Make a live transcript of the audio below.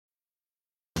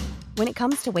When it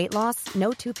comes to weight loss,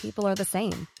 no two people are the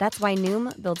same. That's why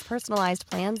Noom builds personalized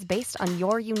plans based on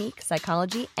your unique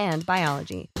psychology and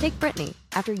biology. Take Brittany.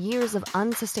 After years of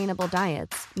unsustainable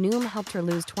diets, Noom helped her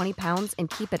lose 20 pounds and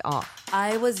keep it off.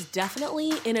 I was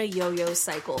definitely in a yo-yo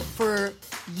cycle for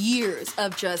years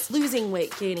of just losing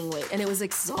weight, gaining weight, and it was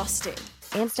exhausting.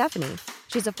 And Stephanie.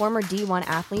 She's a former D1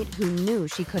 athlete who knew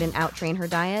she couldn't outtrain her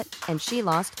diet, and she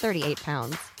lost 38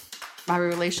 pounds. My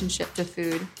relationship to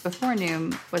food before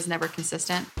Noom was never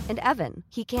consistent. And Evan,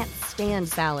 he can't stand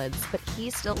salads, but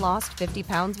he still lost 50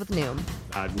 pounds with Noom.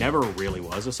 I never really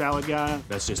was a salad guy.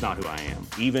 That's just not who I am.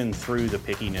 Even through the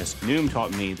pickiness, Noom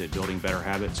taught me that building better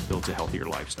habits builds a healthier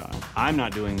lifestyle. I'm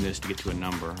not doing this to get to a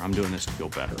number. I'm doing this to feel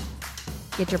better.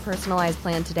 Get your personalized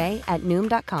plan today at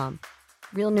Noom.com.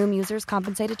 Real Noom users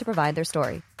compensated to provide their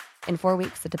story. In 4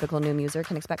 weeks, the typical Noom user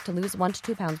can expect to lose 1 to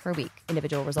 2 pounds per week.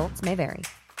 Individual results may vary.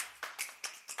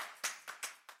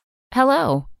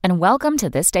 Hello, and welcome to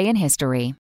This Day in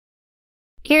History.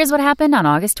 Here's what happened on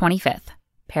August 25th.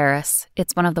 Paris.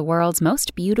 It's one of the world's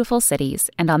most beautiful cities,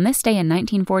 and on this day in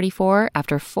 1944,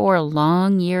 after 4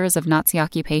 long years of Nazi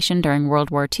occupation during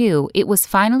World War II, it was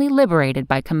finally liberated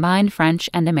by combined French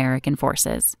and American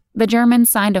forces. The Germans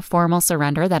signed a formal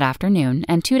surrender that afternoon,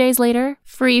 and 2 days later,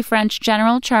 Free French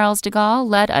General Charles de Gaulle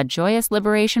led a joyous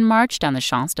liberation march down the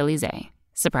Champs-Élysées.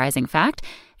 Surprising fact,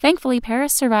 thankfully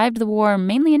Paris survived the war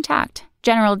mainly intact.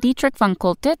 General Dietrich von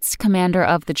Choltitz, commander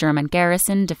of the German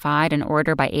garrison, defied an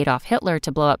order by Adolf Hitler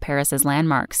to blow up Paris's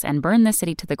landmarks and burn the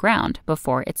city to the ground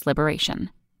before its liberation.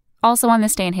 Also on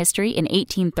this day in history, in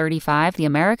 1835, the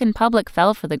American public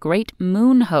fell for the Great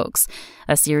Moon Hoax,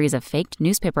 a series of faked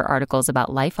newspaper articles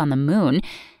about life on the moon.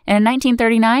 And in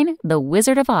 1939, The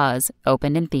Wizard of Oz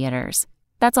opened in theaters.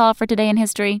 That's all for today in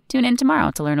history. Tune in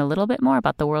tomorrow to learn a little bit more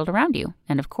about the world around you.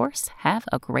 And of course, have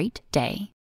a great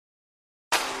day.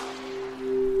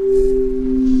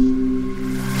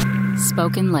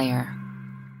 Spoken Layer.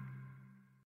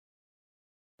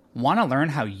 Want to learn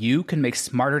how you can make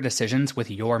smarter decisions with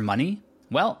your money?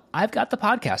 Well, I've got the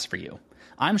podcast for you.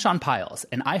 I'm Sean Piles,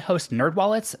 and I host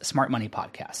NerdWallet's Smart Money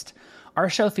Podcast. Our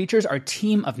show features our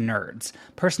team of nerds,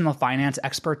 personal finance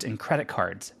experts in credit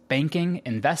cards, banking,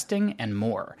 investing, and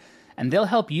more. And they'll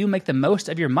help you make the most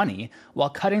of your money while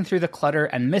cutting through the clutter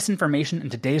and misinformation in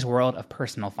today's world of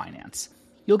personal finance.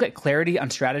 You'll get clarity on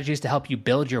strategies to help you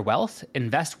build your wealth,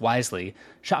 invest wisely,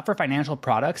 shop for financial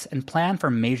products, and plan for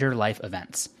major life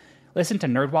events. Listen to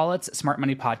NerdWallet's Smart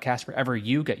Money Podcast wherever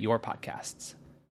you get your podcasts.